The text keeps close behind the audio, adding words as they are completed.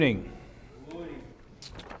Morning.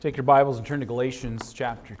 Take your Bibles and turn to Galatians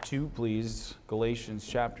chapter 2, please. Galatians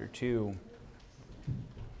chapter 2.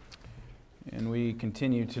 And we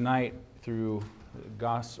continue tonight through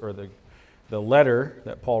the letter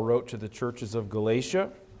that Paul wrote to the churches of Galatia.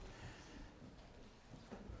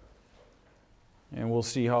 And we'll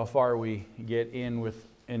see how far we get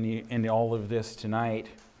in all of this tonight.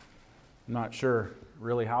 I'm not sure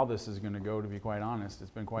really how this is going to go, to be quite honest. It's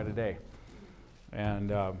been quite a day. And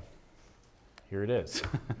here it is.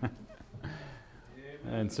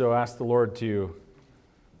 And so ask the Lord to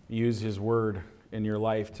use His Word in your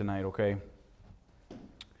life tonight, okay?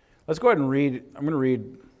 Let's go ahead and read. I'm going to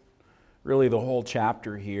read really the whole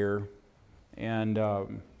chapter here. And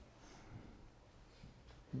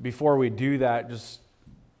before we do that, just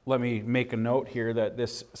let me make a note here that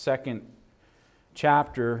this second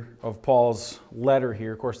chapter of Paul's letter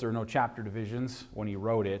here, of course there are no chapter divisions when he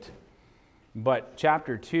wrote it, but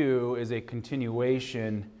chapter 2 is a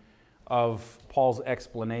continuation of Paul's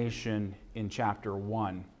explanation in chapter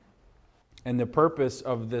 1. And the purpose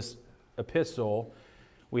of this epistle,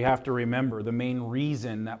 we have to remember, the main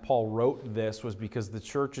reason that Paul wrote this was because the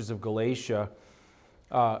churches of Galatia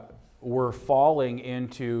were falling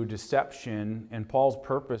into deception, and Paul's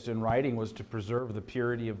purpose in writing was to preserve the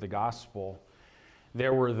purity of the gospel.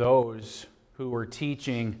 There were those who were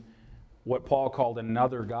teaching what Paul called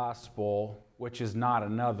another gospel, which is not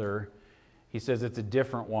another. He says it's a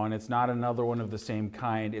different one. It's not another one of the same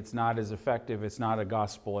kind. It's not as effective. It's not a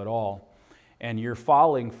gospel at all. And you're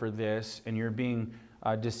falling for this, and you're being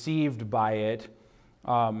deceived by it.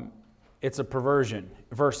 It's a perversion.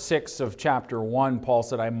 Verse 6 of chapter 1, Paul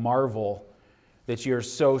said, "I marvel that you are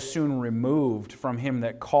so soon removed from him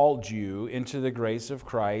that called you into the grace of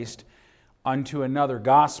Christ unto another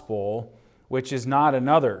gospel, which is not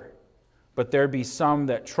another. But there be some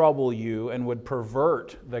that trouble you and would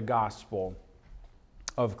pervert the gospel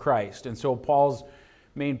of Christ." And so Paul's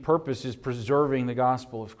main purpose is preserving the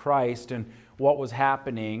gospel of Christ. And what was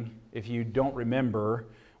happening, if you don't remember,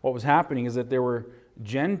 what was happening is that there were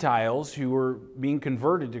Gentiles who were being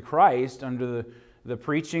converted to Christ under the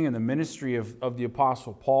preaching and the ministry of the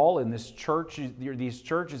Apostle Paul. And these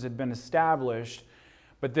churches had been established.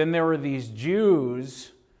 But then there were these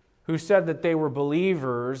Jews who said that they were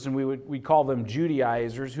believers, and we call them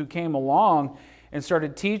Judaizers, who came along and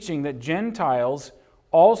started teaching that Gentiles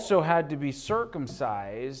also had to be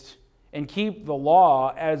circumcised and keep the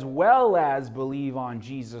law as well as believe on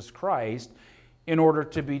Jesus Christ in order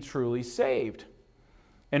to be truly saved.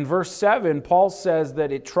 In verse 7, Paul says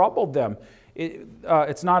that it troubled them.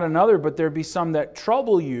 It's not another, but there be some that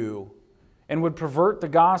trouble you and would pervert the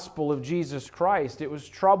gospel of Jesus Christ. It was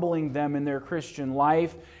troubling them in their Christian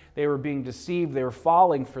life. They were being deceived. They were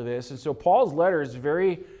falling for this. And so Paul's letter is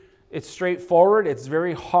it's straightforward. It's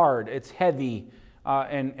very hard. It's heavy.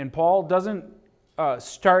 And Paul doesn't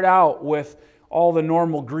start out with all the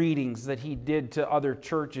normal greetings that he did to other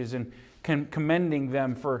churches and commending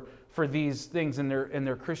them for these things in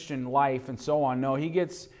their Christian life and so on. No, he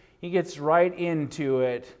gets right into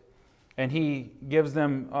it, and he gives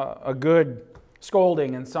them a good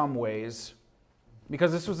scolding in some ways,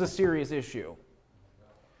 because this was a serious issue.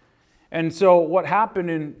 And so what happened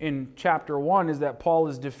in chapter 1 is that Paul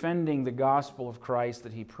is defending the gospel of Christ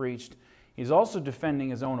that he preached. He's also defending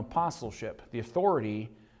his own apostleship, the authority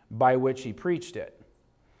by which he preached it.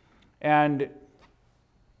 And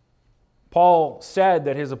Paul said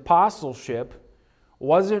that his apostleship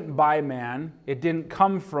wasn't by man. It didn't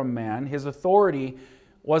come from man. His authority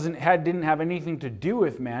didn't have anything to do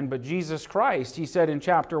with man, but Jesus Christ. He said in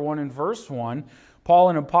chapter 1 and verse 1, Paul,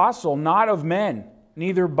 an apostle, not of men,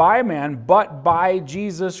 neither by man, but by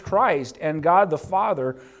Jesus Christ and God the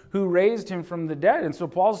Father, who raised him from the dead. And so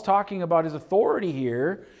Paul's talking about his authority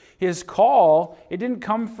here, his call. It didn't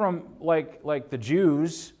come from like the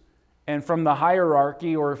Jews and from the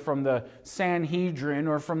hierarchy or from the Sanhedrin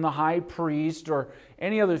or from the high priest or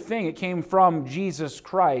any other thing. It came from Jesus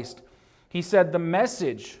Christ. He said the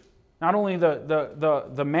message, not only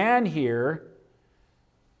the man here,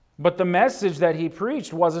 but the message that he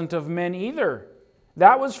preached wasn't of men either.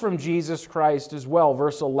 That was from Jesus Christ as well.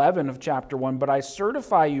 Verse 11 of chapter 1, "But I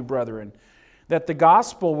certify you, brethren, that the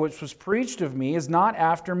gospel which was preached of me is not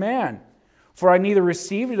after man. For I neither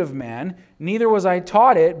received it of man, neither was I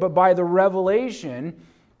taught it, but by the revelation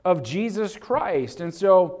of Jesus Christ." And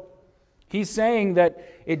so he's saying that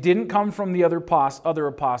it didn't come from the other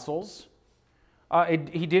apostles.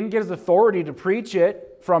 He didn't get his authority to preach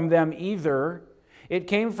it from them either. It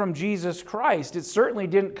came from Jesus Christ. It certainly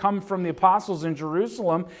didn't come from the apostles in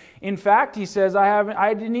Jerusalem. In fact, he says,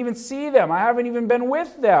 I didn't even see them. I haven't even been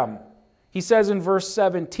with them. He says in verse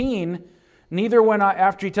 17, neither when I,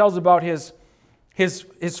 after he tells about his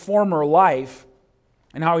former life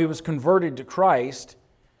and how he was converted to Christ,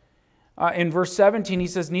 in verse 17 he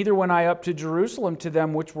says, neither went I up to Jerusalem to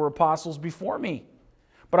them which were apostles before me,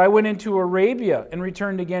 but I went into Arabia and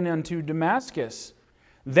returned again unto Damascus.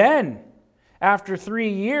 Then, after 3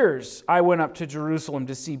 years, I went up to Jerusalem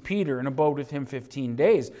to see Peter and abode with him 15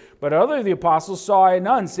 days. But other of the apostles saw I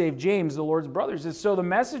none, save James, the Lord's brothers. And so the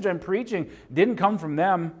message I'm preaching didn't come from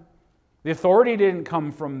them. The authority didn't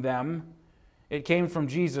come from them. It came from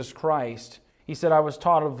Jesus Christ. He said, I was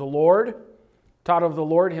taught of the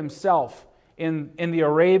Lord himself in the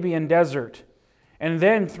Arabian desert. And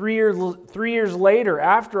then 3 years later,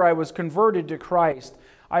 after I was converted to Christ,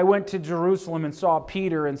 I went to Jerusalem and saw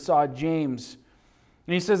Peter and saw James.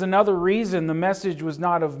 And he says another reason the message was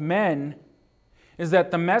not of men is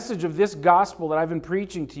that the message of this gospel that I've been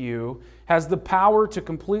preaching to you has the power to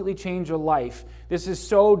completely change a life. This is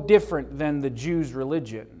so different than the Jews'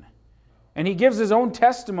 religion. And he gives his own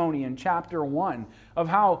testimony in chapter 1 of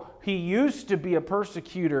how he used to be a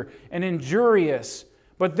persecutor and injurious,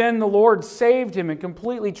 but then the Lord saved him and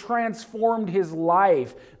completely transformed his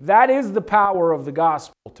life. That is the power of the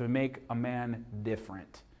gospel, to make a man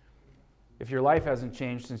different. If your life hasn't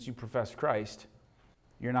changed since you professed Christ,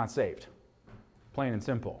 you're not saved. Plain and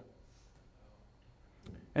simple.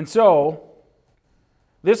 And so,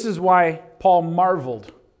 this is why Paul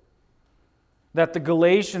marveled that the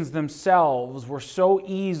Galatians themselves were so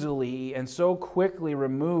easily and so quickly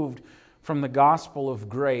removed from the gospel of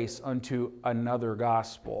grace unto another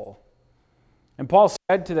gospel. And Paul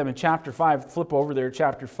said to them in chapter 5, flip over there,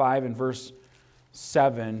 chapter 5 and verse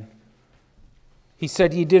 7. He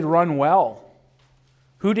said, ye did run well.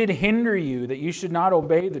 Who did hinder you that you should not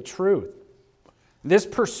obey the truth? This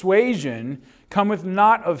persuasion cometh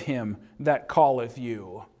not of him that calleth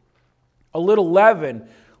you. A little leaven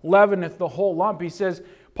leaveneth the whole lump.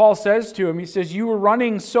 Paul says to him, he says, you were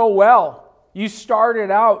running so well. You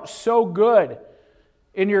started out so good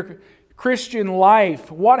in your Christian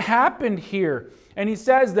life. What happened here? And he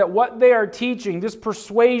says that what they are teaching, this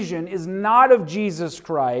persuasion, is not of Jesus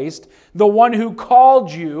Christ, the one who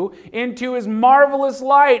called you into his marvelous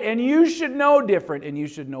light. And you should know different, and you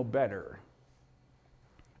should know better.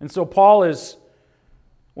 And so Paul is,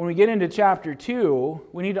 when we get into chapter 2,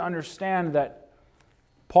 we need to understand that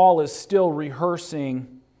Paul is still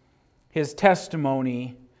rehearsing his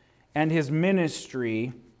testimony and his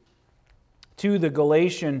ministry to the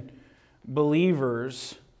Galatian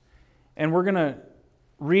believers. And we're going to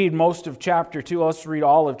read most of chapter 2. Let's read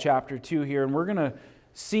all of chapter 2 here. And we're going to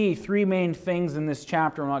see three main things in this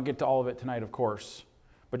chapter. We'll not get to all of it tonight, of course,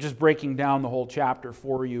 but just breaking down the whole chapter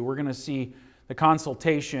for you. We're going to see the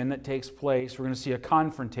consultation that takes place. We're going to see a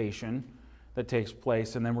confrontation that takes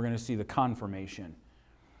place. And then we're going to see the confirmation.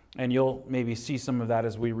 And you'll maybe see some of that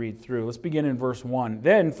as we read through. Let's begin in verse 1.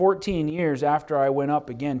 Then 14 years after I went up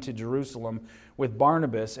again to Jerusalem with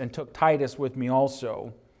Barnabas and took Titus with me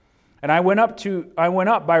also. And I went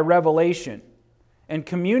up by revelation and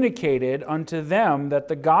communicated unto them that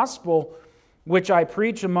the gospel which I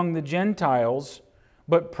preach among the Gentiles,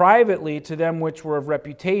 but privately to them which were of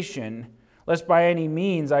reputation, lest by any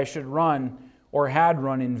means I should run or had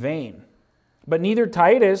run in vain. But neither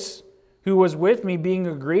Titus, who was with me, being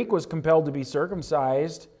a Greek, was compelled to be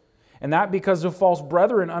circumcised, and that because of false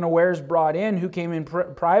brethren unawares brought in, who came in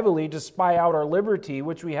privately to spy out our liberty,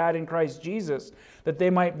 which we had in Christ Jesus, that they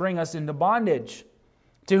might bring us into bondage,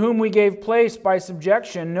 to whom we gave place by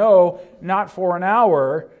subjection, no, not for an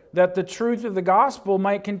hour, that the truth of the gospel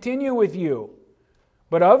might continue with you.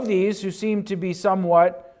 But of these who seemed to be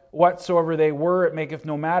somewhat whatsoever they were, it maketh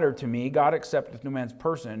no matter to me, God accepteth no man's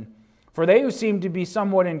person. For they who seemed to be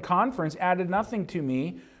somewhat in conference added nothing to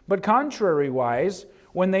me, but contrariwise,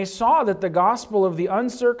 when they saw that the gospel of the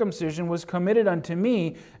uncircumcision was committed unto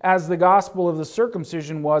me, as the gospel of the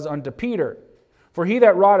circumcision was unto Peter. For he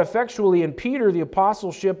that wrought effectually in Peter the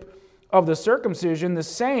apostleship of the circumcision, the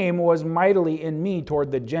same was mightily in me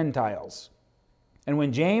toward the Gentiles. And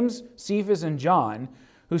when James, Cephas, and John,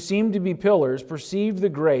 who seemed to be pillars, perceived the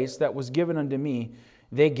grace that was given unto me,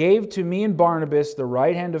 they gave to me and Barnabas the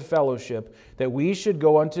right hand of fellowship, that we should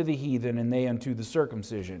go unto the heathen, and they unto the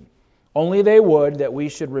circumcision. Only they would that we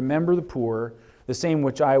should remember the poor, the same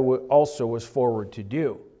which I also was forward to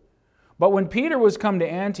do. But when Peter was come to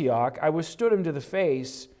Antioch, I withstood him to the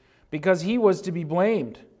face, because he was to be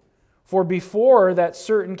blamed. For before that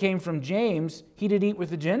certain came from James, he did eat with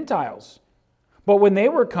the Gentiles. But when they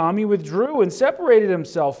were come, he withdrew and separated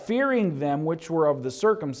himself, fearing them which were of the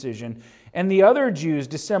circumcision. And the other Jews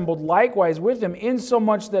dissembled likewise with him,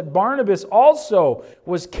 insomuch that Barnabas also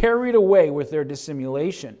was carried away with their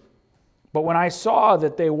dissimulation. But when I saw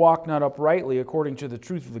that they walked not uprightly according to the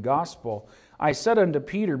truth of the gospel, I said unto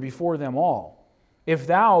Peter before them all, If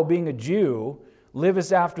thou, being a Jew,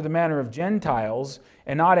 livest after the manner of Gentiles,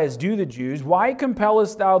 and not as do the Jews, why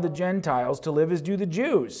compellest thou the Gentiles to live as do the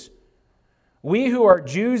Jews? We who are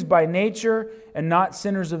Jews by nature and not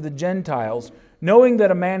sinners of the Gentiles, knowing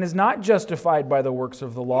that a man is not justified by the works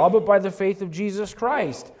of the law, but by the faith of Jesus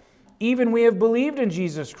Christ. Even we have believed in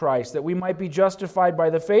Jesus Christ, that we might be justified by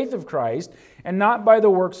the faith of Christ, and not by the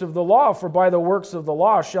works of the law, for by the works of the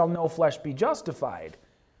law shall no flesh be justified.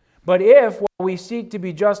 But if, while we seek to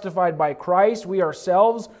be justified by Christ, we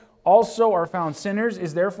ourselves also are found sinners,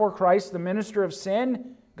 is therefore Christ the minister of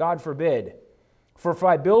sin? God forbid. For if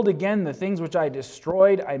I build again the things which I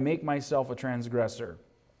destroyed, I make myself a transgressor.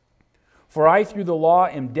 For I through the law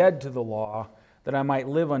am dead to the law, that I might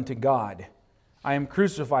live unto God. I am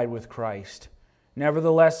crucified with Christ.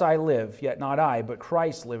 Nevertheless I live, yet not I, but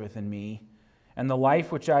Christ liveth in me. And the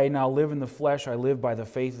life which I now live in the flesh, I live by the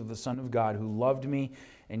faith of the Son of God, who loved me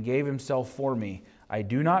and gave himself for me. I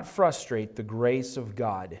do not frustrate the grace of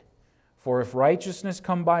God. For if righteousness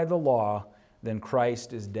come by the law, then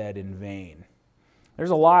Christ is dead in vain. There's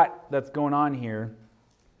a lot that's going on here,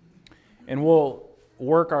 and we'll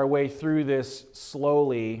work our way through this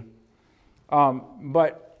slowly.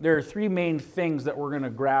 But there are three main things that we're going to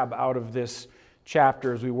grab out of this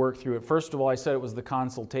chapter as we work through it. First of all, I said it was the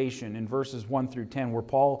consultation in verses 1 through 10, where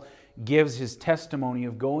Paul gives his testimony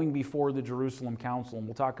of going before the Jerusalem council, and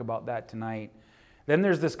we'll talk about that tonight. Then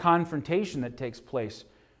there's this confrontation that takes place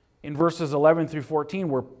in verses 11 through 14,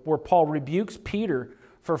 where Paul rebukes Peter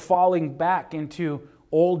for falling back into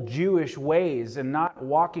old Jewish ways and not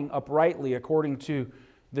walking uprightly according to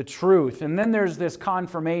the truth. And then there's this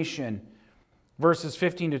confirmation, verses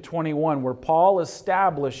 15 to 21, where Paul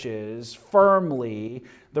establishes firmly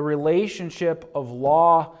the relationship of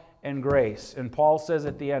law and grace. And Paul says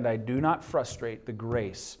at the end, I do not frustrate the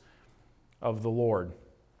grace of the Lord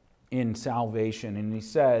in salvation. And he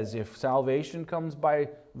says, if salvation comes by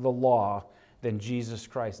the law, then Jesus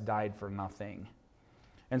Christ died for nothing.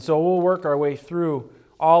 And so we'll work our way through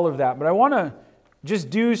all of that. But I want to just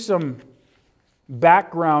do some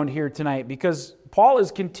background here tonight, because Paul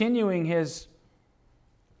is continuing his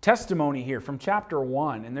testimony here from chapter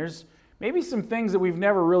 1. And there's maybe some things that we've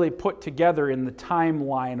never really put together in the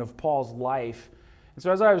timeline of Paul's life. And so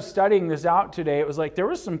as I was studying this out today, it was like there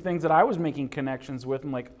were some things that I was making connections with.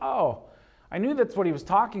 I'm like, oh, I knew that's what he was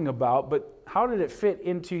talking about, but how did it fit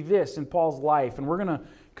into this in Paul's life? And we're going to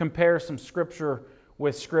compare some scripture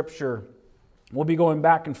with scripture. We'll be going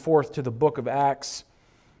back and forth to the book of Acts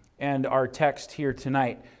and our text here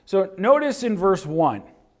tonight. So notice in verse 1,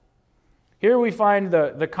 here we find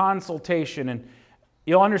the consultation, and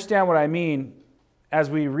you'll understand what I mean as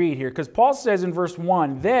we read here, because Paul says in verse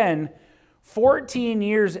 1, Then 14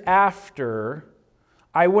 years after,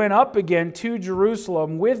 I went up again to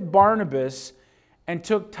Jerusalem with Barnabas and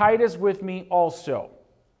took Titus with me also.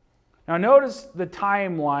 Now notice the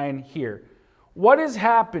timeline here. What is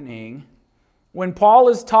happening when Paul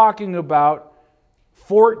is talking about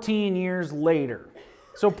 14 years later?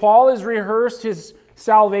 So Paul has rehearsed his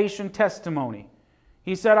salvation testimony.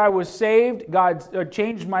 He said, I was saved. God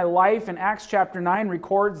changed my life. And Acts chapter 9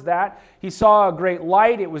 records that. He saw a great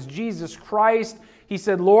light. It was Jesus Christ. He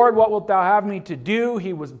said, Lord, what wilt thou have me to do?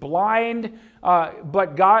 He was blind.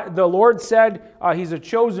 But the Lord said, He's a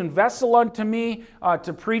chosen vessel unto me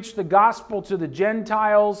to preach the gospel to the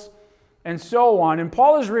Gentiles, and so on. And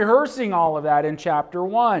Paul is rehearsing all of that in chapter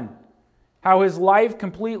 1, how his life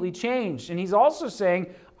completely changed. And he's also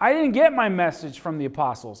saying, I didn't get my message from the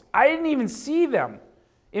apostles. I didn't even see them.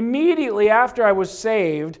 Immediately after I was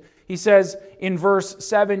saved, he says in verse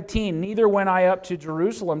 17, Neither went I up to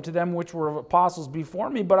Jerusalem to them which were apostles before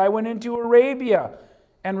me, but I went into Arabia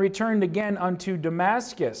and returned again unto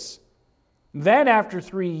Damascus. Then after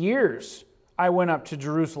 3 years, I went up to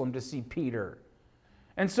Jerusalem to see Peter.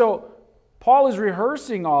 And so Paul is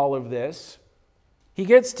rehearsing all of this. He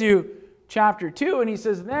gets to chapter 2 and he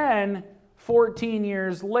says, Then 14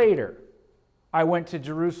 years later, I went to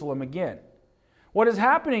Jerusalem again. What is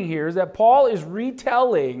happening here is that Paul is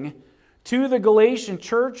retelling to the Galatian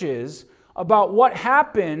churches about what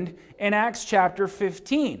happened in Acts chapter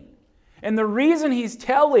 15. And the reason he's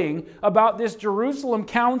telling about this Jerusalem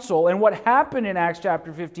council and what happened in Acts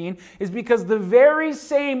chapter 15 is because the very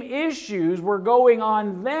same issues were going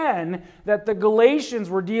on then that the Galatians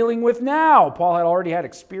were dealing with now. Paul had already had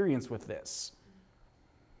experience with this.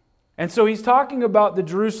 And so he's talking about the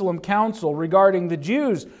Jerusalem council regarding the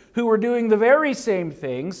Jews who were doing the very same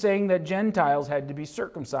thing, saying that Gentiles had to be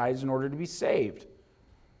circumcised in order to be saved.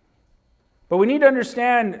 But we need to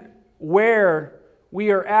understand where we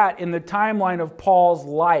are at in the timeline of Paul's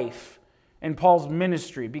life and Paul's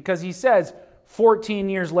ministry, because he says 14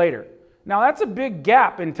 years later. Now that's a big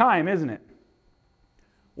gap in time, isn't it?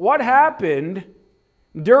 What happened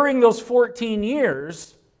during those 14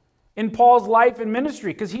 years in Paul's life and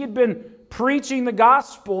ministry? Because he had been preaching the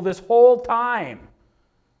gospel this whole time.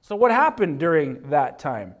 So what happened during that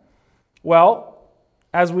time? Well,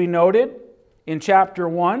 as we noted in chapter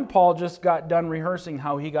 1, Paul just got done rehearsing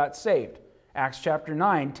how he got saved. Acts chapter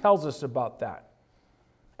 9 tells us about that.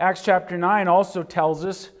 Acts chapter 9 also tells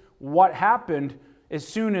us what happened as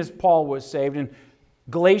soon as Paul was saved. And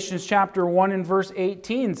Galatians chapter 1 and verse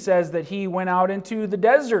 18 says that he went out into the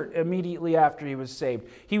desert immediately after he was saved.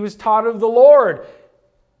 He was taught of the Lord.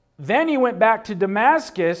 Then he went back to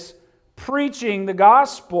Damascus preaching the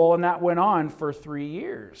gospel, and that went on for 3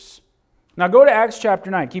 years. Now go to Acts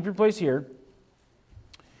chapter 9. Keep your place here.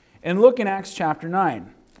 And look in Acts chapter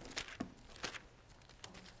 9.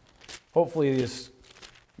 Hopefully this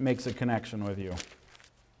makes a connection with you.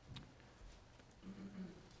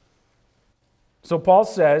 So Paul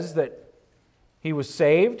says that he was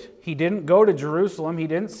saved. He didn't go to Jerusalem. He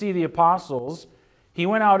didn't see the apostles. He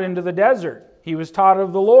went out into the desert. He was taught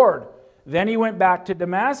of the Lord. Then he went back to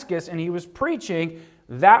Damascus and he was preaching.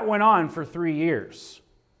 That went on for 3 years.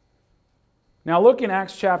 Now look in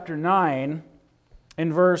Acts chapter 9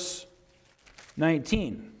 in verse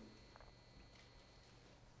 19.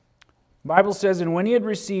 The Bible says, "And when he had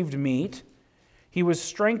received meat, he was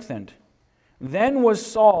strengthened. Then was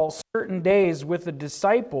Saul certain days with the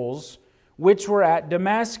disciples which were at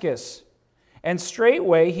Damascus. And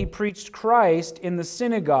straightway he preached Christ in the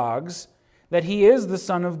synagogues, that he is the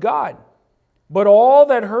Son of God. But all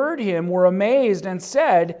that heard him were amazed and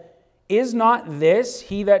said, Is not this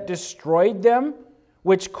he that destroyed them,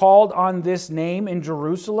 which called on this name in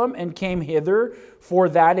Jerusalem, and came hither for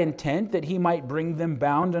that intent, that he might bring them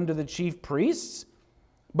bound unto the chief priests?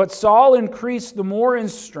 But Saul increased the more in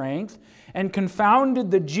strength, and confounded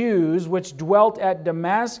the Jews which dwelt at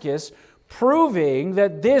Damascus, proving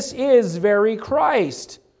that this is very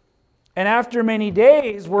Christ. And after many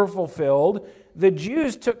days were fulfilled, the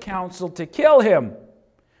Jews took counsel to kill him.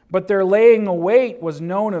 But their laying await was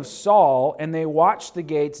known of Saul, and they watched the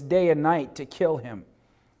gates day and night to kill him.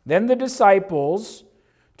 Then the disciples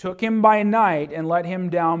took him by night and let him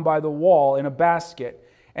down by the wall in a basket.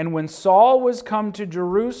 And when Saul was come to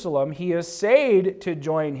Jerusalem, he essayed to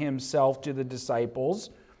join himself to the disciples,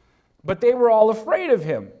 but they were all afraid of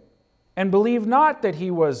him, and believed not that he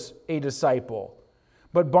was a disciple.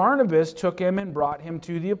 But Barnabas took him and brought him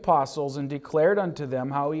to the apostles, and declared unto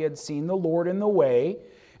them how he had seen the Lord in the way,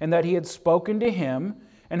 and that he had spoken to him,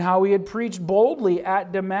 and how he had preached boldly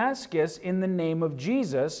at Damascus in the name of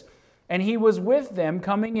Jesus. And he was with them,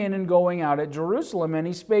 coming in and going out at Jerusalem. And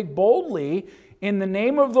he spake boldly in the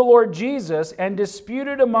name of the Lord Jesus, and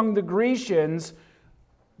disputed among the Grecians,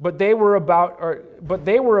 but they were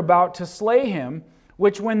about to slay him.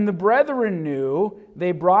 Which when the brethren knew,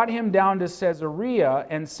 they brought him down to Caesarea,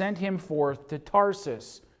 and sent him forth to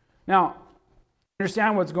Tarsus. Now,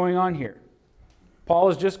 understand what's going on here. Paul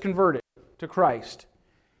is just converted to Christ.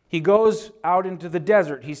 He goes out into the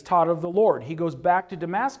desert. He's taught of the Lord. He goes back to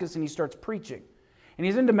Damascus and he starts preaching. And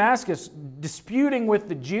he's in Damascus disputing with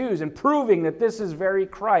the Jews and proving that this is very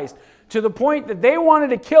Christ, to the point that they wanted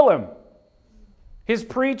to kill him. His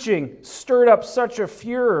preaching stirred up such a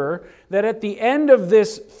furor that at the end of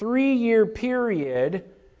this 3-year period,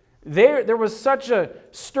 there was such a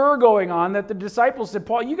stir going on that the disciples said,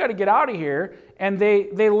 Paul, you got to get out of here. And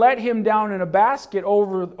they let him down in a basket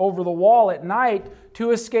over the wall at night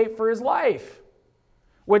to escape for his life.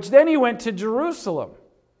 Which then he went to Jerusalem.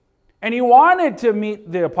 And he wanted to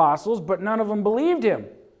meet the apostles, but none of them believed him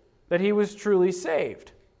that he was truly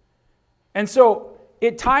saved. And so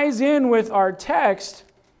it ties in with our text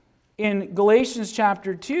in Galatians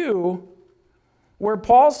chapter 2, where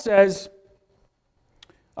Paul says,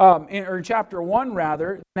 in chapter 1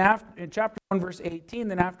 rather, in chapter 1 verse 18,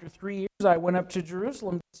 then after 3 years I went up to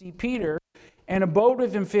Jerusalem to see Peter, and abode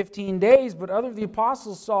with him 15 days, but other of the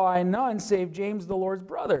apostles saw I none, save James the Lord's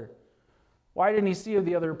brother. Why didn't he see of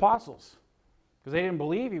the other apostles? Because they didn't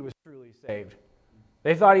believe he was truly saved.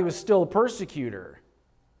 They thought he was still a persecutor.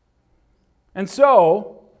 And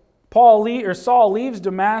so, Saul leaves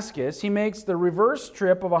Damascus. He makes the reverse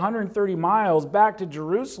trip of 130 miles back to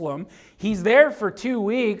Jerusalem. He's there for 2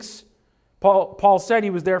 weeks. Paul said he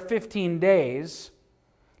was there 15 days.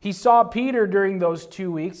 He saw Peter during those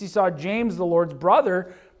 2 weeks. He saw James, the Lord's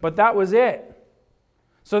brother, but that was it.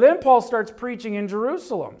 So then Paul starts preaching in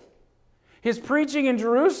Jerusalem. His preaching in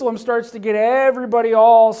Jerusalem starts to get everybody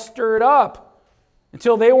all stirred up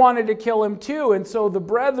until they wanted to kill him too. And so the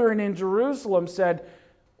brethren in Jerusalem said,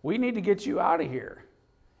 we need to get you out of here.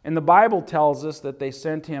 And the Bible tells us that they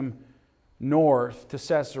sent him north to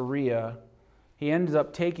Caesarea. He ends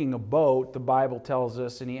up taking a boat, the Bible tells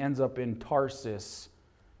us, and he ends up in Tarsus,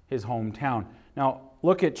 his hometown. Now,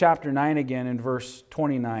 look at chapter 9 again in verse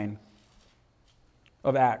 29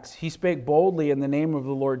 of Acts. He spake boldly in the name of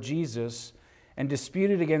the Lord Jesus and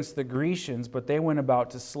disputed against the Grecians, but they went about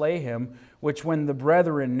to slay him, which when the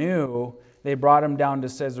brethren knew, they brought him down to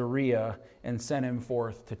Caesarea and sent him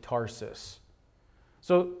forth to Tarsus.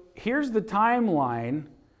 So here's the timeline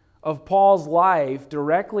of Paul's life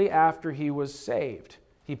directly after he was saved.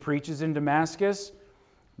 He preaches in Damascus.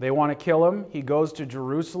 They want to kill him. He goes to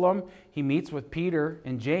Jerusalem. He meets with Peter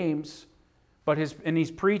and James. And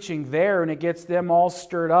he's preaching there, and it gets them all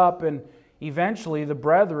stirred up. And eventually the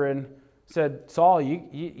brethren said, Saul, you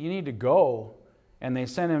need to go. And they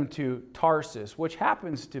sent him to Tarsus, which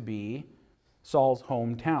happens to be Saul's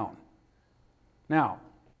hometown. Now,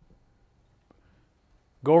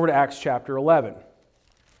 go over to Acts chapter 11.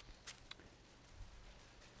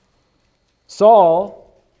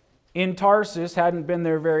 Saul in Tarsus hadn't been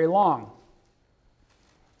there very long.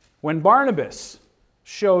 When Barnabas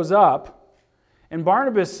shows up, and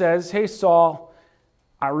Barnabas says, hey, Saul,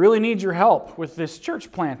 I really need your help with this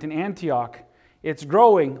church plant in Antioch. It's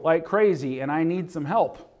growing like crazy, and I need some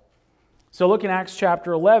help. So look in Acts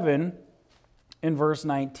chapter 11 in verse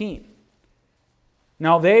 19.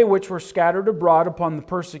 Now they which were scattered abroad upon the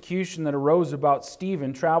persecution that arose about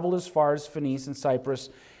Stephen traveled as far as Phoenice and Cyprus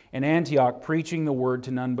and Antioch, preaching the word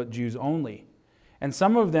to none but Jews only. And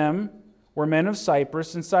some of them were men of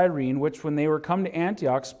Cyprus and Cyrene, which when they were come to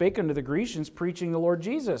Antioch spake unto the Grecians, preaching the Lord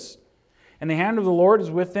Jesus. And the hand of the Lord is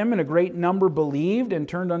with them, and a great number believed and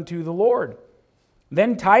turned unto the Lord.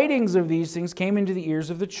 Then tidings of these things came into the ears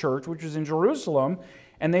of the church, which was in Jerusalem,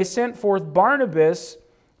 and they sent forth Barnabas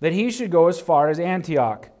that he should go as far as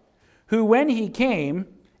Antioch, who when he came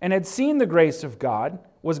and had seen the grace of God,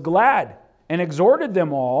 was glad, and exhorted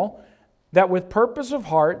them all that with purpose of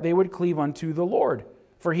heart they would cleave unto the Lord.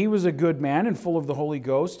 For he was a good man and full of the Holy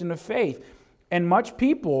Ghost and of faith, and much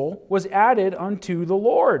people was added unto the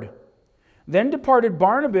Lord. Then departed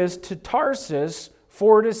Barnabas to Tarsus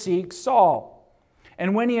for to seek Saul.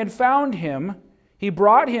 And when he had found him, he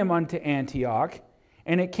brought him unto Antioch.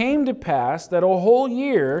 And it came to pass that a whole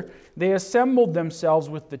year they assembled themselves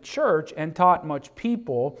with the church and taught much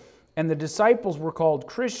people. And the disciples were called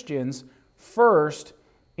Christians first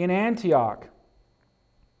in Antioch.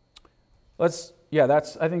 I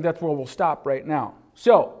think that's where we'll stop right now.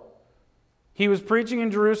 So, he was preaching in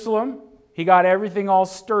Jerusalem. He got everything all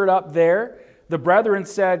stirred up there. The brethren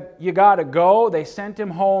said, you got to go. They sent him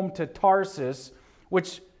home to Tarsus,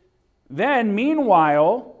 which then,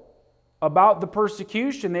 meanwhile, about the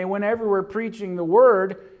persecution, they went everywhere preaching the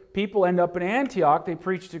word. People end up in Antioch. They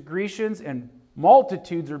preach to Grecians, and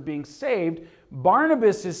multitudes are being saved.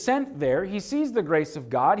 Barnabas is sent there. He sees the grace of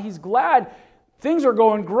God. He's glad. Things are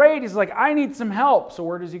going great. He's like, I need some help. So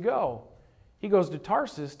where does he go? He goes to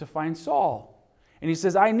Tarsus to find Saul. And he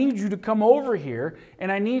says, I need you to come over here,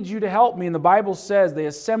 and I need you to help me. And the Bible says they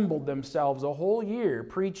assembled themselves a whole year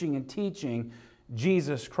preaching and teaching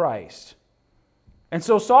Jesus Christ. And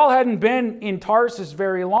so Saul hadn't been in Tarsus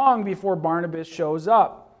very long before Barnabas shows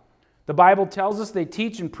up. The Bible tells us they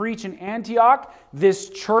teach and preach in Antioch. This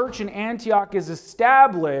church in Antioch is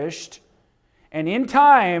established, and in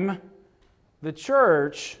time, the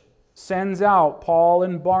church sends out Paul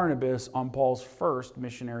and Barnabas on Paul's first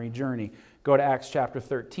missionary journey. Go to Acts chapter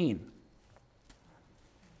 13.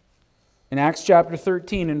 In Acts chapter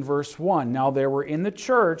 13 in verse 1, now there were in the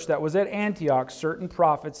church that was at Antioch certain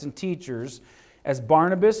prophets and teachers, as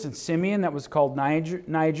Barnabas and Simeon that was called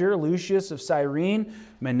Niger, Lucius of Cyrene,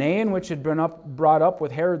 Manaen, which had been brought up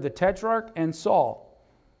with Herod the Tetrarch, and Saul.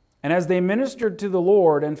 And as they ministered to the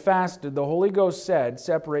Lord and fasted, the Holy Ghost said,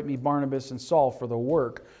 separate me Barnabas and Saul for the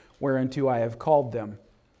work whereunto I have called them.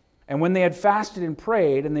 And when they had fasted and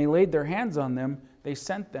prayed, and they laid their hands on them, they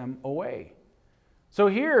sent them away. So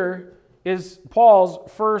here is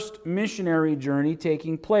Paul's first missionary journey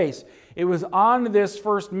taking place. It was on this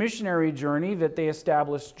first missionary journey that they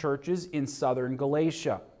established churches in southern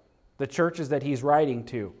Galatia, the churches that he's writing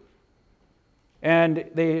to. And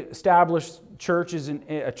they established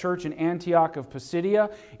a church in Antioch of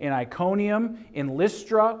Pisidia, in Iconium, in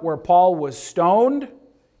Lystra, where Paul was stoned,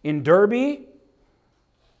 in Derbe.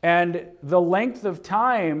 And the length of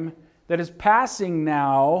time that is passing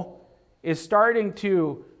now is starting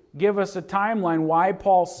to give us a timeline why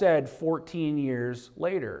Paul said 14 years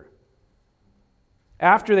later.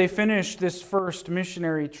 After they finished this first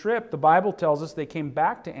missionary trip, the Bible tells us they came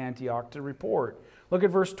back to Antioch to report. Look at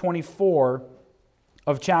verse 24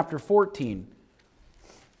 of chapter 14.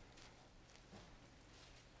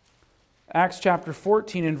 Acts chapter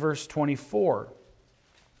 14 and verse 24.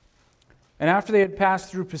 And after they had passed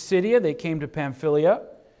through Pisidia, they came to Pamphylia.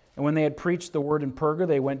 And when they had preached the word in Perga,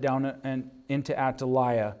 they went down into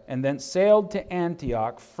Attalia, and then sailed to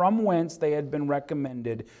Antioch, from whence they had been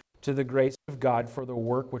recommended to the grace of God for the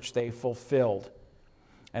work which they fulfilled.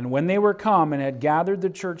 And when they were come and had gathered the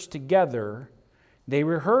church together, they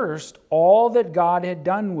rehearsed all that God had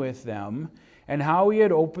done with them, and how he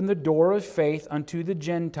had opened the door of faith unto the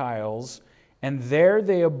Gentiles, and there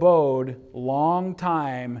they abode long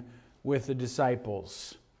time with the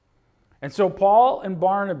disciples. And so Paul and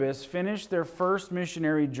Barnabas finished their first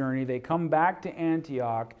missionary journey. They come back to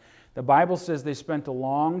Antioch. The Bible says they spent a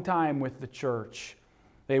long time with the church.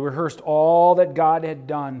 They rehearsed all that God had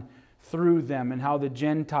done through them and how the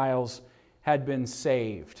Gentiles had been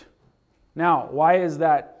saved. Now, why is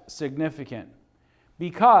that significant?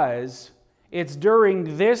 Because it's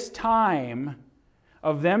during this time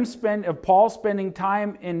of Paul spending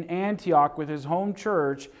time in Antioch with his home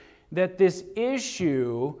church that this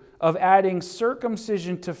issue of adding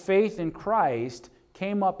circumcision to faith in Christ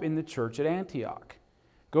came up in the church at Antioch.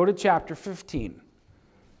 Go to chapter 15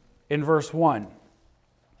 in verse 1.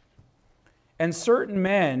 And certain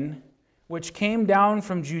men which came down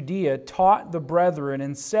from Judea taught the brethren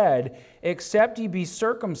and said, Except ye be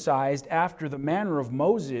circumcised after the manner of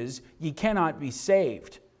Moses, ye cannot be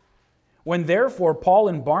saved. When therefore Paul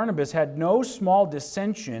and Barnabas had no small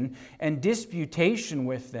dissension and disputation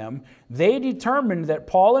with them, they determined that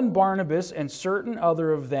Paul and Barnabas and certain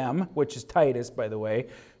other of them, which is Titus, by the way,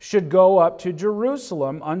 should go up to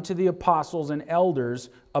Jerusalem unto the apostles and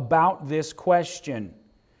elders about this question.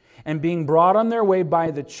 And being brought on their way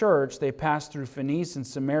by the church, they passed through Phoenicia and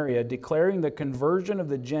Samaria, declaring the conversion of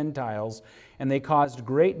the Gentiles, and they caused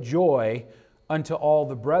great joy unto all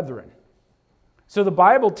the brethren. So the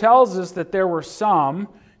Bible tells us that there were some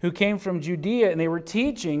who came from Judea, and they were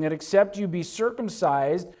teaching that except you be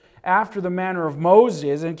circumcised after the manner of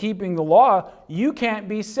Moses and keeping the law, you can't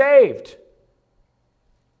be saved.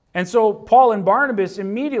 And so Paul and Barnabas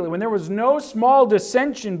immediately, when there was no small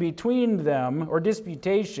dissension between them or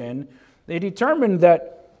disputation, they determined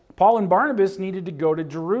that Paul and Barnabas needed to go to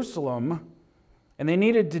Jerusalem, and they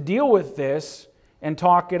needed to deal with this and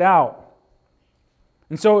talk it out.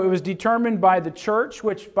 And so it was determined by the church,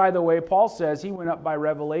 which, by the way, Paul says he went up by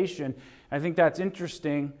revelation. I think that's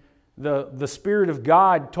interesting. The Spirit of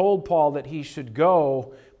God told Paul that he should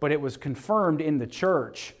go, but it was confirmed in the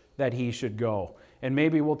church that he should go. And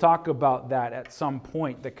maybe we'll talk about that at some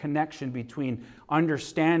point, the connection between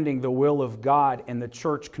understanding the will of God and the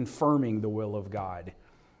church confirming the will of God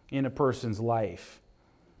in a person's life.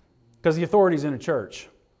 Because the authority is in a church.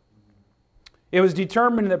 It was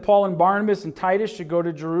determined that Paul and Barnabas and Titus should go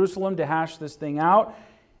to Jerusalem to hash this thing out.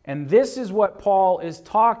 And this is what Paul is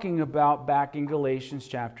talking about back in Galatians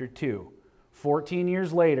chapter 2. 14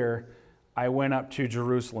 years later, I went up to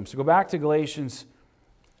Jerusalem. So go back to Galatians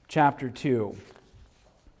chapter 2.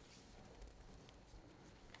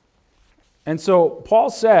 And so Paul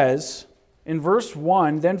says in verse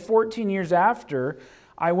 1, Then 14 years after,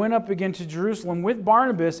 I went up again to Jerusalem with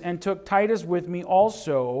Barnabas and took Titus with me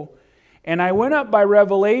also. And I went up by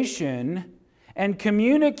revelation and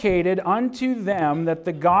communicated unto them that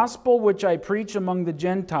the gospel which I preach among the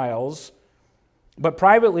Gentiles, but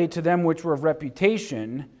privately to them which were of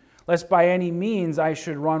reputation, lest by any means I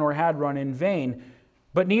should run or had run in vain.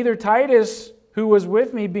 But neither Titus, who was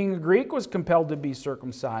with me, being a Greek, was compelled to be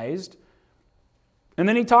circumcised. And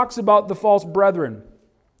then he talks about the false brethren,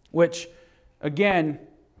 which, again,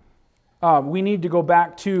 we need to go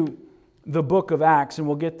back to the book of Acts, and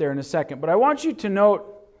we'll get there in a second. But I want you to note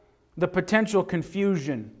the potential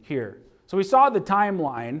confusion here. So we saw the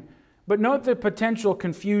timeline, but note the potential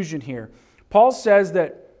confusion here. Paul says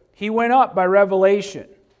that he went up by revelation,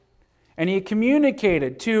 and he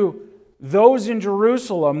communicated to those in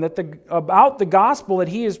Jerusalem about the gospel that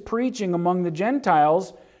he is preaching among the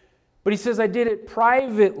Gentiles. But he says, I did it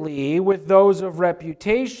privately with those of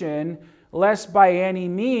reputation, lest by any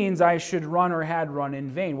means I should run or had run in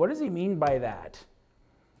vain. What does he mean by that?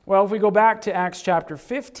 Well, if we go back to Acts chapter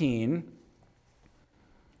 15,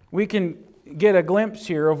 we can get a glimpse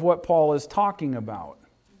here of what Paul is talking about.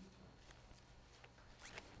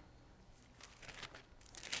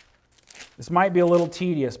 This might be a little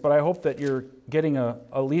tedious, but I hope that you're getting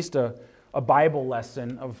at least a Bible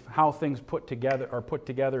lesson of how things are put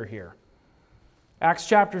together here. Acts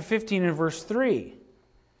chapter 15 and verse 3.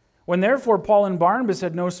 When therefore Paul and Barnabas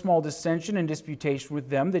had no small dissension and disputation with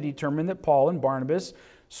them, they determined that Paul and Barnabas,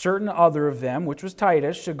 certain other of them, which was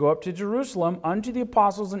Titus, should go up to Jerusalem unto the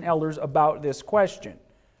apostles and elders about this question.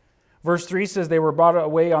 Verse 3 says they were brought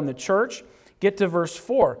away on the church. Get to verse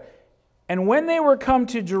 4. And when they were come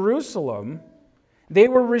to Jerusalem, they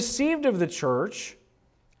were received of the church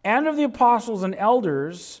and of the apostles and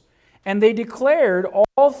elders, and they declared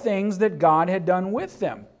all things that God had done with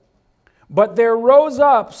them. But there rose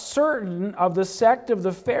up certain of the sect of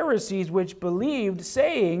the Pharisees which believed,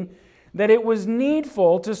 saying that it was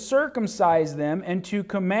needful to circumcise them and to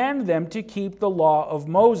command them to keep the law of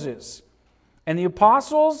Moses. And the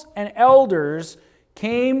apostles and elders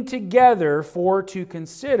came together for to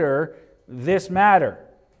consider this matter.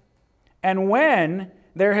 And when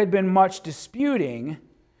there had been much disputing,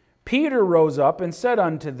 Peter rose up and said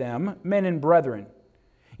unto them, Men and brethren,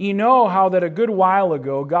 ye know how that a good while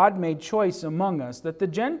ago God made choice among us that the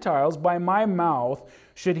Gentiles by my mouth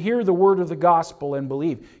should hear the word of the gospel and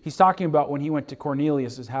believe. He's talking about when he went to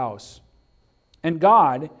Cornelius' house. And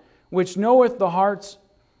God, which knoweth the hearts,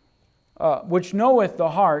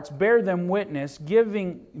 bear them witness,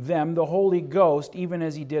 giving them the Holy Ghost, even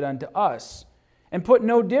as he did unto us, and put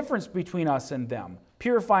no difference between us and them,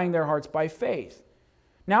 purifying their hearts by faith.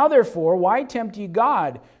 Now therefore, why tempt ye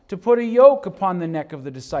God to put a yoke upon the neck of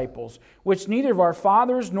the disciples, which neither of our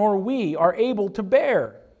fathers nor we are able to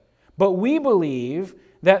bear? But we believe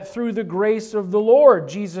that through the grace of the Lord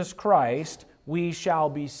Jesus Christ, we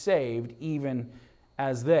shall be saved, even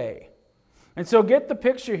as they. And so get the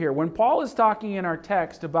picture here. When Paul is talking in our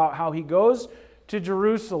text about how he goes to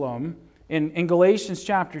Jerusalem in Galatians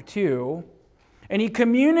chapter 2, and he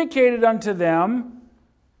communicated unto them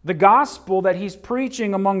the gospel that he's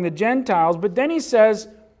preaching among the Gentiles, but then he says,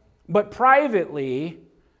 but privately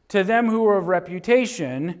to them who are of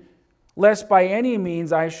reputation, lest by any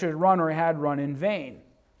means I should run or had run in vain.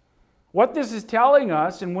 What this is telling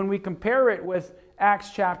us, and when we compare it with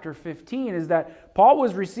Acts chapter 15, is that Paul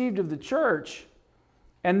was received of the church,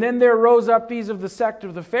 and then there rose up these of the sect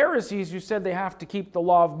of the Pharisees who said they have to keep the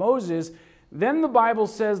law of Moses. Then the Bible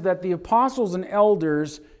says that the apostles and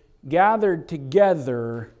elders gathered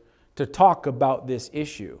together to talk about this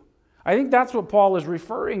issue. I think that's what Paul is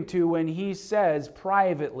referring to when he says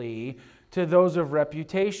privately to those of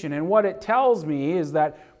reputation. And what it tells me is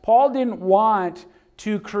that Paul didn't want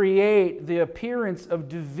to create the appearance of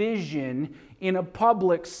division in a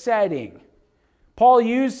public setting. Paul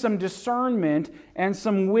used some discernment and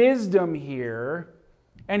some wisdom here,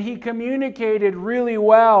 and he communicated really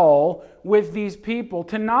well with these people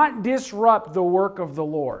to not disrupt the work of the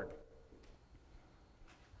Lord.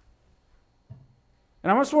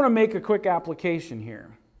 And I just want to make a quick application here.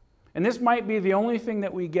 And this might be the only thing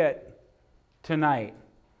that we get tonight.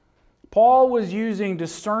 Paul was using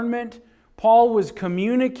discernment. Paul was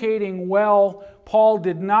communicating well. Paul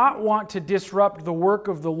did not want to disrupt the work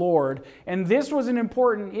of the Lord. And this was an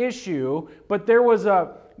important issue, but there was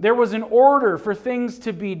an order for things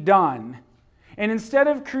to be done. And instead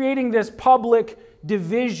of creating this public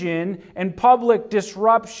division and public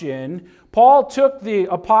disruption, Paul took the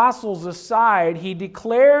apostles aside. He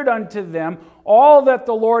declared unto them all that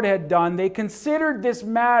the Lord had done. They considered this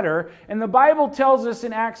matter, and the Bible tells us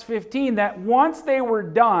in Acts 15 that once they were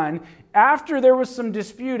done, after there was some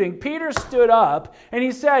disputing, Peter stood up and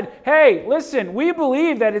he said, hey, listen, we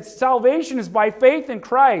believe that salvation is by faith in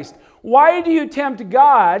Christ. Why do you tempt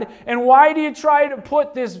God, and why do you try to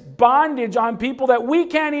put this bondage on people that we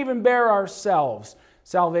can't even bear ourselves?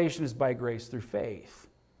 Salvation is by grace through faith.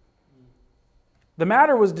 The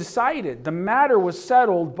matter was decided. The matter was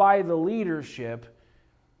settled by the leadership.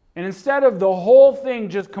 And instead of the whole thing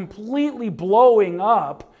just completely blowing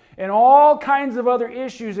up and all kinds of other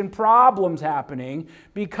issues and problems happening,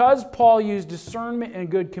 because Paul used discernment and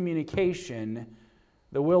good communication,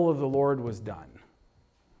 the will of the Lord was done.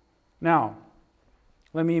 Now,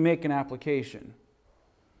 let me make an application.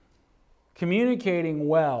 Communicating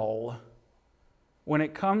well when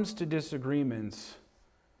it comes to disagreements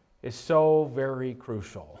is so very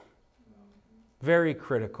crucial, very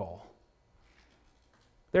critical.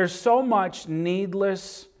 There's so much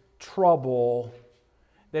needless trouble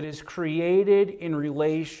that is created in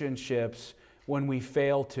relationships when we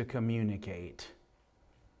fail to communicate.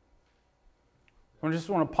 I just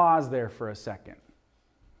want to pause there for a second.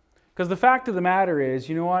 Because the fact of the matter is,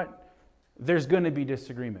 you know what? There's going to be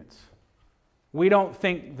disagreements. We don't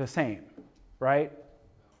think the same, right?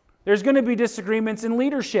 There's going to be disagreements in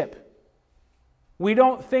leadership. We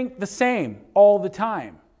don't think the same all the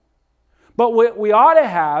time. But what we ought to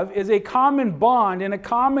have is a common bond and a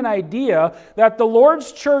common idea that the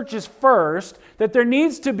Lord's church is first, that there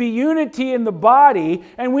needs to be unity in the body,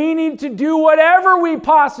 and we need to do whatever we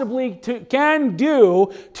possibly can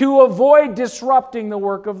do to avoid disrupting the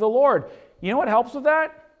work of the Lord. You know what helps with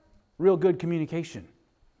that? Real good communication.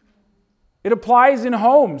 It applies in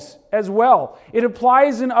homes as well. It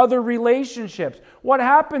applies in other relationships. What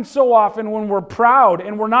happens so often when we're proud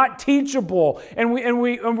and we're not teachable and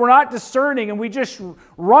we're not discerning and we just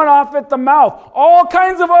run off at the mouth? All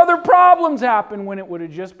kinds of other problems happen when it would have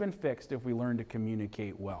just been fixed if we learned to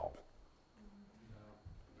communicate well.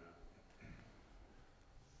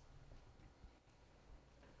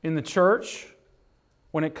 In the church,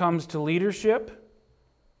 when it comes to leadership,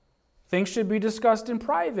 things should be discussed in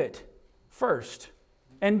private first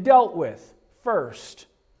and dealt with first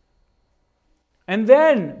and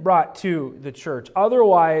then brought to the church.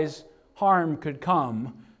 Otherwise, harm could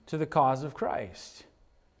come to the cause of Christ.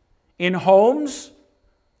 In homes,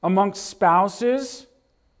 amongst spouses,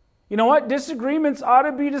 you know what? Disagreements ought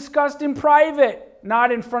to be discussed in private,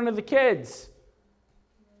 not in front of the kids.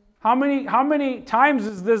 How many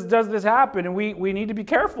times does this happen? And we need to be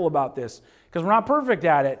careful about this because we're not perfect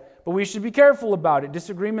at it. But we should be careful about it.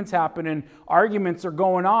 Disagreements happen and arguments are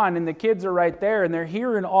going on and the kids are right there and they're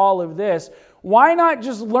hearing all of this. Why not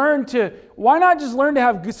just learn to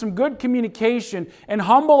have some good communication and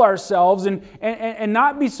humble ourselves and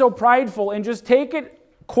not be so prideful and just take it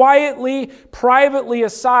quietly, privately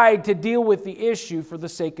aside to deal with the issue for the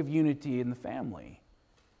sake of unity in the family?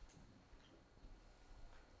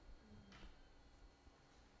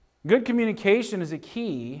 Good communication is a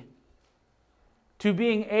key to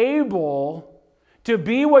being able to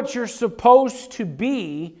be what you're supposed to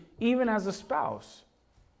be, even as a spouse.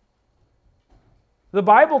 The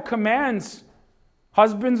Bible commands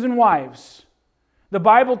husbands and wives. The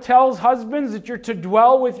Bible tells husbands that you're to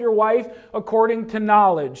dwell with your wife according to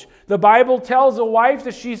knowledge. The Bible tells a wife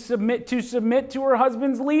that she's to submit to her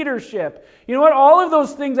husband's leadership. You know what? All of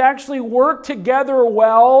those things actually work together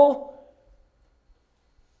well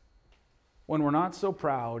when we're not so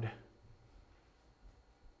proud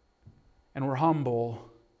and we're humble,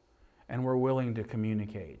 and we're willing to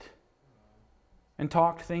communicate and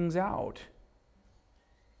talk things out.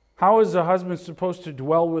 How is a husband supposed to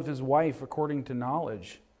dwell with his wife according to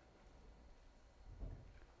knowledge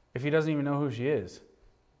if he doesn't even know who she is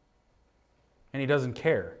and he doesn't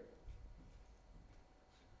care?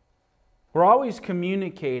 We're always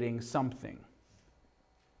communicating something.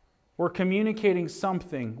 We're communicating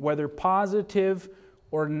something, whether positive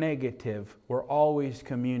or negative, we're always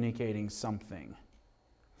communicating something.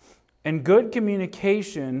 And good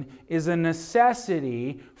communication is a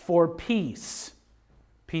necessity for peace.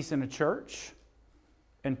 Peace in a church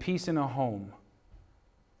and peace in a home.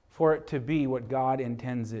 For it to be what God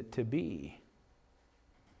intends it to be.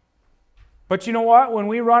 But you know what? When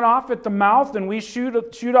we run off at the mouth and we shoot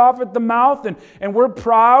off at the mouth and we're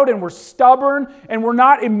proud and we're stubborn and we're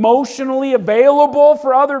not emotionally available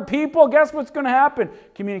for other people, guess what's going to happen?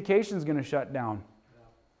 Communication is going to shut down.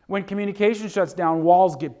 When communication shuts down,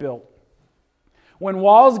 walls get built. When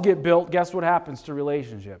walls get built, guess what happens to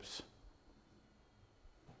relationships?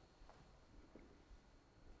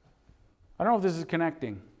 I don't know if this is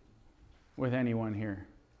connecting with anyone here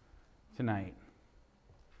tonight.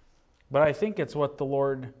 But I think it's what the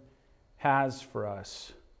Lord has for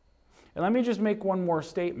us. And let me just make one more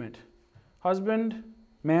statement. Husband,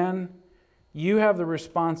 man, you have the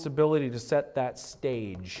responsibility to set that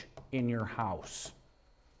stage in your house.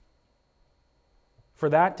 For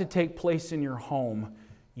that to take place in your home,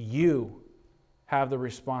 you have the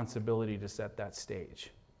responsibility to set that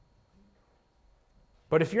stage.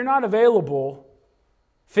 But if you're not available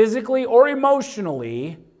physically or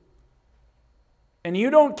emotionally, and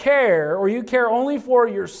you don't care, or you care only for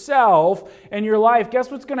yourself and your life,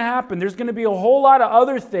 guess what's going to happen? There's going to be a whole lot of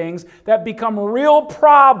other things that become real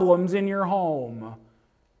problems in your home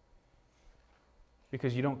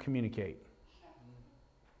because you don't communicate.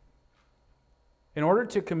 In order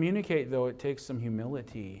to communicate, though, it takes some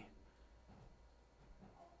humility.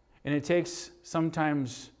 And it takes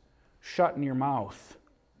sometimes shutting your mouth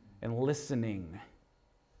and listening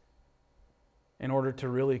in order to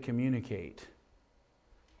really communicate.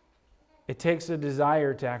 It takes a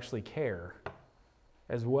desire to actually care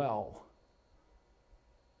as well.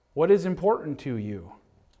 What is important to you?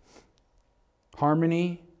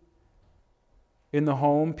 Harmony in the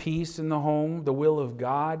home, peace in the home, the will of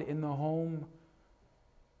God in the home.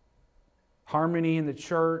 Harmony in the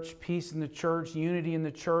church, peace in the church, unity in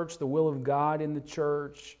the church, the will of God in the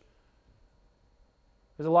church.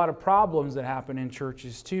 There's a lot of problems that happen in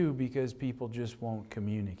churches too because people just won't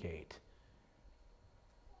communicate.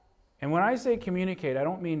 And when I say communicate, I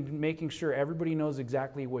don't mean making sure everybody knows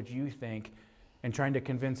exactly what you think and trying to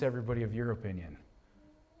convince everybody of your opinion.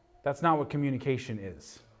 That's not what communication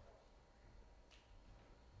is.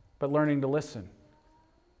 But learning to listen,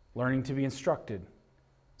 learning to be instructed,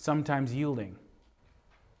 sometimes yielding,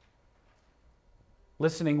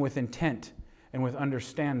 listening with intent and with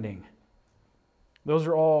understanding. Those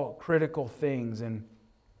are all critical things. And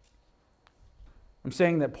I'm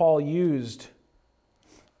saying that Paul used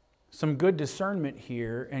some good discernment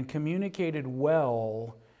here and communicated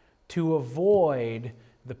well to avoid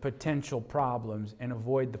the potential problems and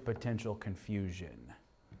avoid the potential confusion.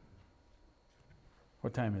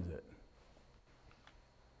 What time is it?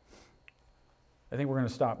 I think we're going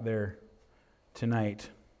to stop there tonight.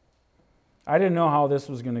 I didn't know how this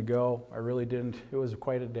was going to go. I really didn't. It was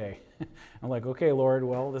quite a day. I'm like, okay, Lord,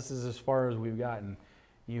 well, this is as far as we've gotten.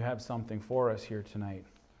 You have something for us here tonight.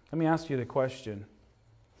 Let me ask you the question.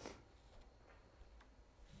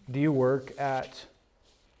 Do you work at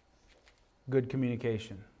good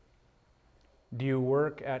communication? Do you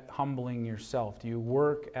work at humbling yourself? Do you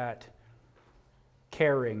work at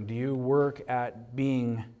caring? Do you work at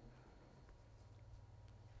being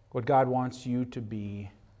what God wants you to be?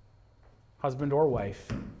 Husband or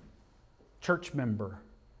wife, church member.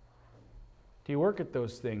 Do you work at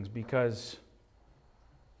those things because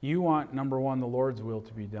you want, number one, the Lord's will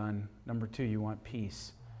to be done. Number two, you want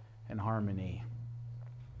peace and harmony.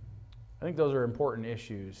 I think those are important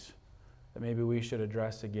issues that maybe we should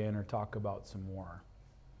address again or talk about some more.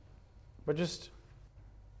 But just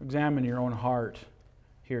examine your own heart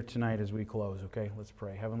here tonight as we close, okay? Let's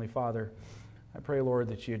pray. Heavenly Father, I pray, Lord,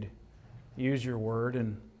 that you'd use your word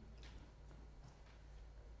and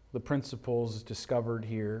the principles discovered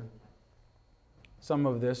here. Some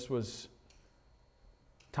of this was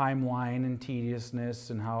timeline and tediousness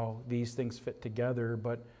and how these things fit together,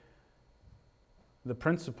 but the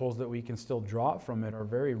principles that we can still draw from it are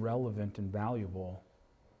very relevant and valuable.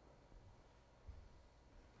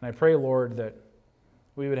 And I pray, Lord, that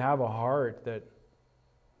we would have a heart that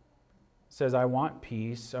says, I want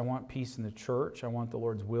peace. I want peace in the church. I want the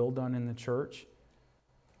Lord's will done in the church.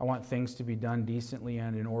 I want things to be done decently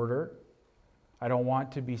and in order. I don't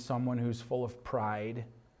want to be someone who's full of pride,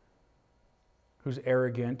 who's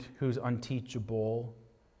arrogant, who's unteachable.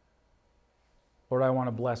 Lord, I want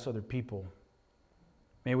to bless other people.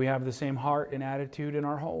 May we have the same heart and attitude in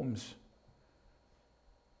our homes.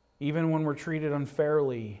 Even when we're treated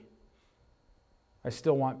unfairly, I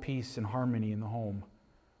still want peace and harmony in the home.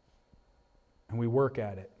 And we work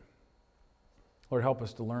at it. Lord, help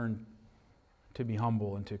us to learn to be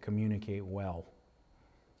humble and to communicate well.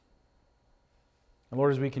 And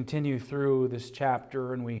Lord, as we continue through this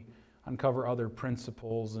chapter and we uncover other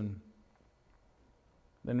principles and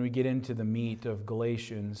then we get into the meat of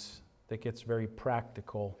Galatians that gets very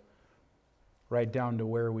practical, right down to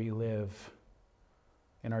where we live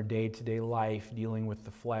in our day-to-day life, dealing with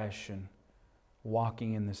the flesh and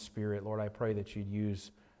walking in the Spirit. Lord, I pray that you'd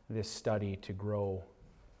use this study to grow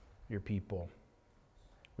your people.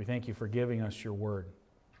 We thank you for giving us your word,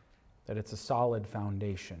 that it's a solid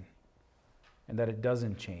foundation and that it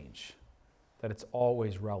doesn't change, that it's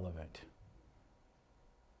always relevant.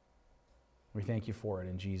 We thank you for it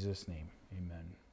in Jesus' name. Amen.